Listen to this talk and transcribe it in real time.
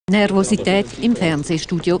Nervosität im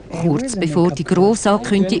Fernsehstudio, kurz bevor die gross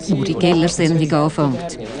angekündigte Uri-Geller-Sendung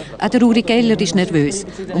anfängt. Auch der Uri Geller ist nervös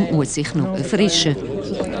und muss sich noch erfrischen.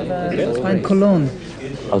 Ein Cologne.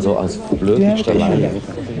 Also als blödster Leine.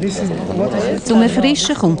 Zum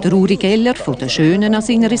Erfrischen kommt der Uri Geller von den Schönen an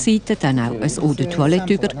seiner Seite dann auch ein Eau de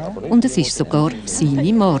Toilette über und es ist sogar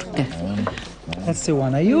seine Marke. That's the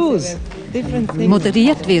one I use.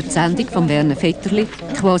 Moderiert wird die Sendung von Werner Vetterli.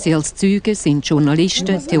 Quasi als Zeugen sind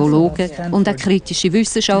Journalisten, Theologen und auch kritische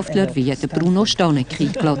Wissenschaftler wie der Bruno Stanek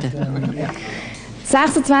eingeladen.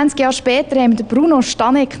 26 Jahre später haben wir Bruno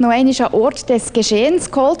Stanek noch einmal an Ort des Geschehens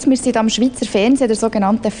geholt. Wir sind am Schweizer Fernsehen, der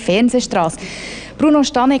sogenannten Fernsehstrasse. Bruno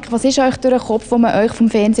Stanek, was ist euch durch den Kopf, als man euch vom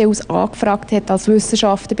Fernsehen aus angefragt hat, als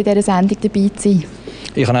Wissenschaftler bei dieser Sendung dabei zu sein?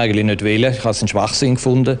 Ich kann eigentlich nicht wählen, ich habe es einen Schwachsinn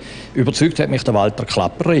gefunden. Überzeugt hat mich der Walter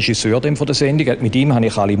Klapper, Regisseur von der Sendung. Mit ihm habe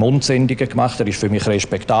ich alle Mundsendungen gemacht. Er war für mich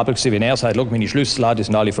respektabel. Wenn er sagt, schau, meine Schlüssel an, die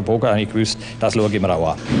sind alle verbogen, habe ich gewusst, das schaue ich mir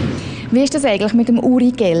auch an. Wie ist das eigentlich mit dem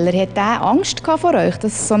Uri Geller? Hat er Angst vor euch,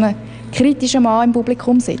 dass so ein kritischer Mann im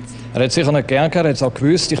Publikum sitzt? Er hat sicher nicht gern gehabt, er hat es auch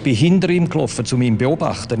gewusst. Ich bin hinter ihm gelaufen, zu meinem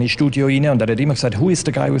Beobachten ins Studio rein, und er hat immer gesagt, who is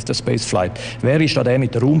the guy with the space flight? Wer ist da der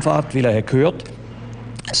mit der Raumfahrt? Weil er hat gehört,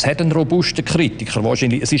 es hat einen robusten Kritiker,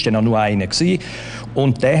 wahrscheinlich, es war dann auch nur einer gewesen.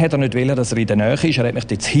 Und der hat er nicht wollen, dass er in der Nähe ist. Er hat mich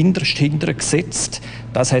jetzt hinterher gesetzt.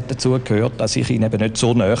 Das hat dazu gehört, dass ich ihn eben nicht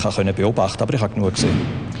so nahe beobachten konnte. Aber ich habe genug gesehen.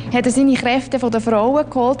 Hat er seine Kräfte von den Frauen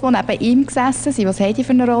geholt, die neben ihm gesessen sind? Was haben die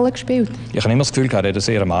für eine Rolle gespielt? Ich habe immer das Gefühl, er hat eine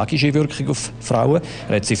sehr magische Wirkung auf Frauen.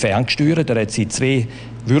 Er hat sie ferngesteuert, er hat sie zwei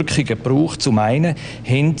Wirkungen gebraucht. Zum einen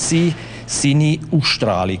haben sie seine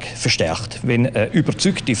Ausstrahlung verstärkt. Wenn eine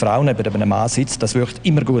überzeugte Frau neben einem Mann sitzt, das wirkt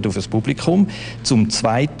immer gut auf das Publikum. Zum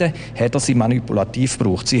Zweiten hat er sie manipulativ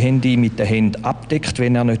gebraucht. Sie haben ihn mit den Händen abgedeckt,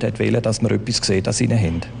 wenn er nicht wollte, dass man etwas sieht an seinen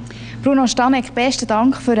Händen. Bruno Stanek, besten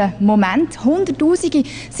Dank für den Moment. Hunderttausende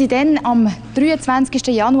sind dann am 23.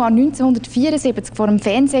 Januar 1974 vor dem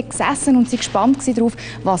Fernseher gesessen und waren gespannt darauf,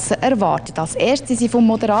 was sie erwartet. Als erstes sind sie vom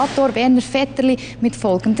Moderator Werner Vetterli mit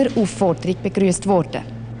folgender Aufforderung begrüßt worden.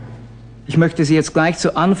 Ich möchte Sie jetzt gleich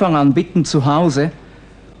zu Anfang an bitten, zu Hause,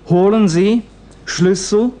 holen Sie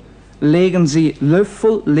Schlüssel, legen Sie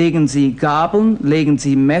Löffel, legen Sie Gabeln, legen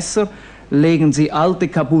Sie Messer, legen Sie alte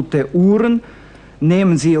kaputte Uhren,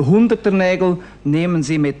 nehmen Sie Hunderternägel, nehmen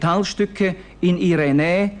Sie Metallstücke in Ihre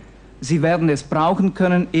Nähe. Sie werden es brauchen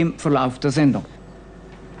können im Verlauf der Sendung.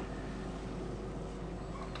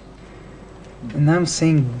 And I'm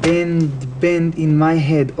saying bend, bend in my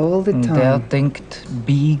head all the time. Und der denkt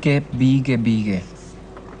biege, biege, biege.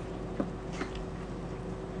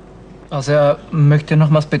 Also er möchte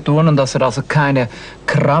nochmals betonen, dass er also keine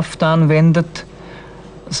Kraft anwendet,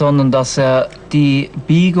 sondern dass er die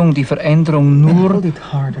Biegung, die Veränderung nur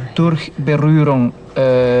durch Berührung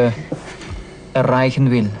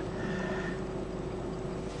erreichen will.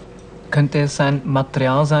 Könnte es ein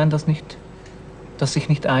Material sein, das sich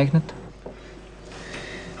nicht eignet?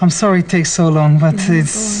 I'm sorry it takes so long, but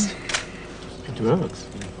it's... It works.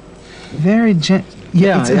 Very the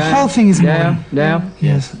whole thing is moving. Yeah.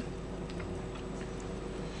 Yes.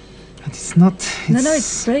 But it's not... No,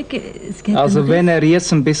 it's breaking. Also wenn er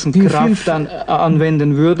jetzt ein bisschen Kraft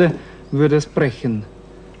anwenden würde, würde es brechen.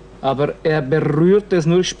 Aber er berührt es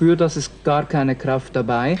nur, spürt, dass es gar keine Kraft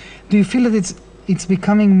dabei. Do you feel that it's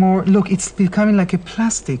becoming more... Look, it's becoming like a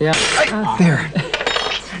plastic. Yeah. There.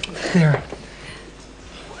 There.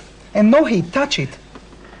 And no heat, touch it.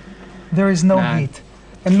 There is no heat.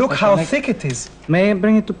 And look how thick it is. May I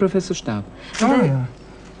bring it to Professor Staub? Oh, yeah.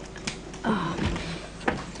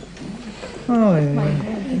 Oh, yeah.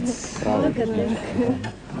 Look at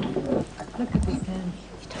this. Look at this hand.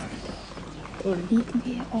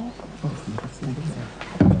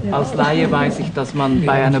 Als Laie weiß ich, dass man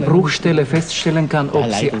bei einer Bruchstelle feststellen kann, ob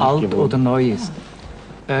sie alt oder neu ist.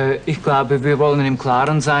 Ich glaube, wir wollen im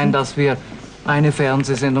Klaren sein, dass wir eine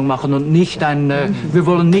Fernsehsendung machen und nicht wir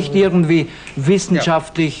wollen nicht irgendwie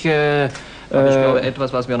wissenschaftlich... Aber ich glaube,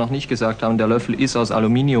 etwas, was wir noch nicht gesagt haben, der Löffel ist aus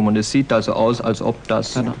Aluminium und es sieht also aus, als ob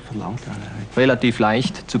das relativ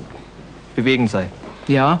leicht zu bewegen sei.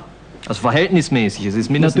 Ja. Also verhältnismäßig, es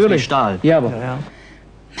ist mindestens wie Stahl. Ja, aber... Magic.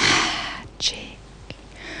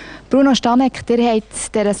 Bruno Stanek, der hat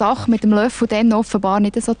dieser Sache mit dem Löffel dann offenbar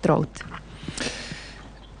nicht so getraut.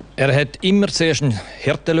 Er hat immer zuerst einen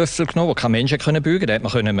Härtelöffel genommen, den kein Mensch beugen konnte. Den hat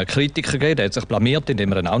man einem Kritiker geben, der hat sich blamiert,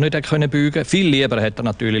 indem er ihn auch nicht beugen konnte. Viel lieber hat er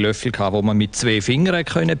natürlich Löffel gehabt, die man mit 2 Fingern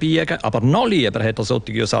biegen konnte. Aber noch lieber hat er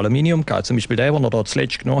solche aus Aluminium gehabt. Zum Beispiel der, den er hier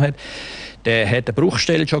zuletzt genommen hat, der hat eine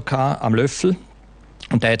Bruchstelle schon gehabt am Löffel.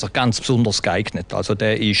 Und der hat sich ganz besonders geeignet. Also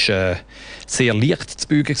der ist sehr leicht zu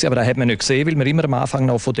bügen, aber das hat man nicht gesehen, weil man immer am Anfang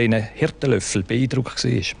noch von diesen Hirtenlöffeln beeindruckt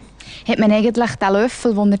war. Hat man eigentlich den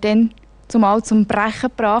Löffel, den er dann zum Brechen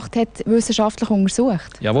gebracht hat, wissenschaftlich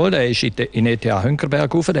untersucht? Jawohl, der ist in ETH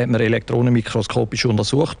Hönkerberg rauf. Da hat man elektronenmikroskopisch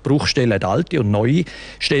untersucht, Bruchstellen, alte und neue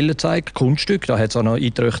Stellen gezeigt, Kunststücke. Da hat es auch noch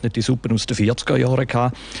eingetrocknete Suppen aus den 40er Jahren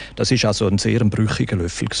gehabt. Das war also ein sehr brüchiger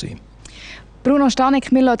Löffel gewesen. Bruno Stanek,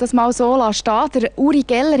 wir lassen das mal so stehen. Der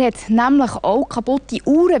Uri-Geller hat nämlich auch kaputte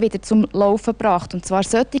Uhren wieder zum Laufen gebracht. Und zwar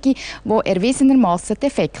solche, die erwiesenermaßen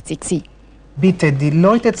defekt waren. Bitte, die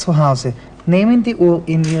Leute zu Hause nehmen die Uhr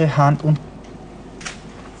in ihre Hand und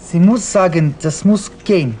sie muss sagen, das muss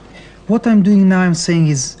gehen. What I'm doing now, I'm saying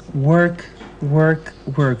is work, work,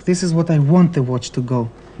 work. This is what I want the watch to go.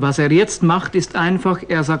 Was er jetzt macht, ist einfach,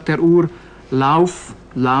 er sagt der Uhr, lauf,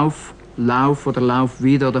 lauf, lauf oder lauf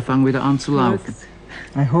wieder oder fang wieder an zu laufen.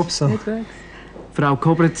 I hope so. Frau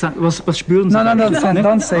Koblet, was spüren Sie? No,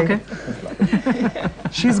 don't say. Okay.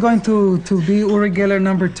 She's going to be Uri-Geller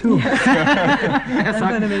number 2. Er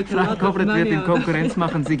sagt, Frau Koblet wird ihm Konkurrenz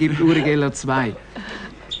machen, sie gibt Uri-Geller 2.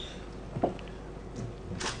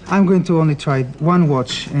 I'm going to only try one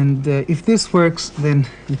watch, and if this works, then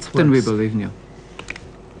it works. Then we believe you.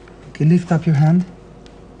 Okay, lift up your hand.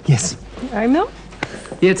 Yes. Einmal.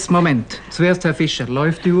 Jetzt, Moment. Zuerst Herr Fischer,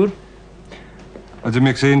 läuft die Uhr? Also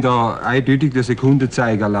wir sehen da eindeutig den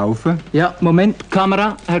Sekundenzeiger laufen. Ja, Moment,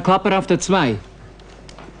 Kamera, Herr Klapper auf der 2.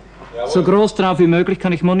 So groß drauf wie möglich,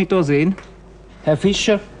 kann ich Monitor sehen. Herr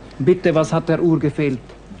Fischer, bitte, was hat der Uhr gefehlt?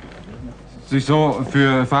 Es ist so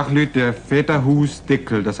für Fachleute der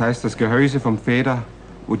Federhusdeckel, das heißt das Gehäuse vom Feder,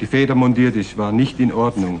 wo die Feder montiert ist, war nicht in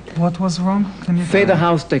Ordnung. What was wrong?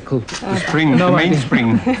 Federhausdeckel. The spring, the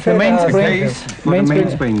mainspring. Der Mainspring. The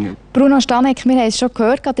mainspring. Bruno Stanek, wir haben es schon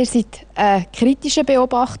gehört, ihr seid ein kritischer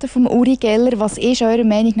Beobachter vom Uri-Geller. Was war eurer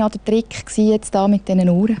Meinung nach der Trick jetzt da mit diesen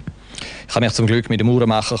Uhren? Ich konnte mich zum Glück mit dem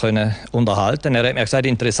Uhrenmacher unterhalten. Er hat mir gesagt,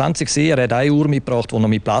 interessant war, er hat eine Uhr mitgebracht, die er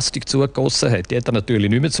mit Plastik zugegossen hat. Die hat er natürlich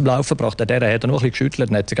nicht mehr zum Laufen gebracht. Der hat er noch ein bisschen geschüttelt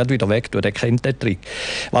und hat sie gerade wieder weg. Der kennt den Trick.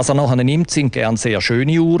 Was er nachher nimmt, sind gerne sehr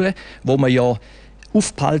schöne Uhren, wo man ja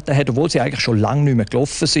aufgehalten hat, obwohl sie eigentlich schon lange nicht mehr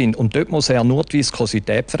gelaufen sind. Und dort muss er nur die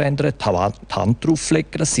Viskosität verändern, die Hand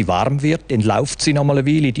drauflegen, dass sie warm wird. Dann läuft sie noch mal eine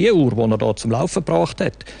Weile. Die Uhr, die er hier zum Laufen gebracht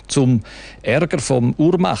hat, zum Ärger vom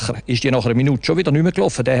Uhrmacher, ist die nach einer Minute schon wieder nicht mehr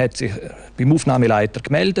gelaufen. Der hat sich beim Aufnahmeleiter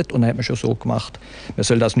gemeldet und hat mir schon so gemacht, man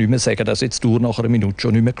soll das nicht mehr sagen, dass jetzt die Uhr nach einer Minute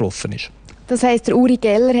schon nicht mehr gelaufen ist. Das heisst, der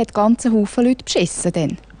Uri-Geller hat ganzen Haufen Leute beschissen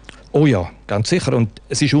denn? Oh ja, ganz sicher. Und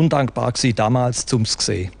es war undankbar damals, um es zu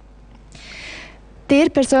sehen. Ihr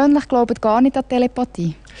persönlich glaubt gar nicht an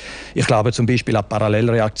Telepathie? Ich glaube zum Beispiel an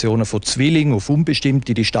Parallelreaktionen von Zwillingen auf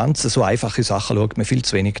unbestimmte Distanzen. So einfache Sachen schaut man viel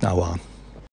zu wenig genau an.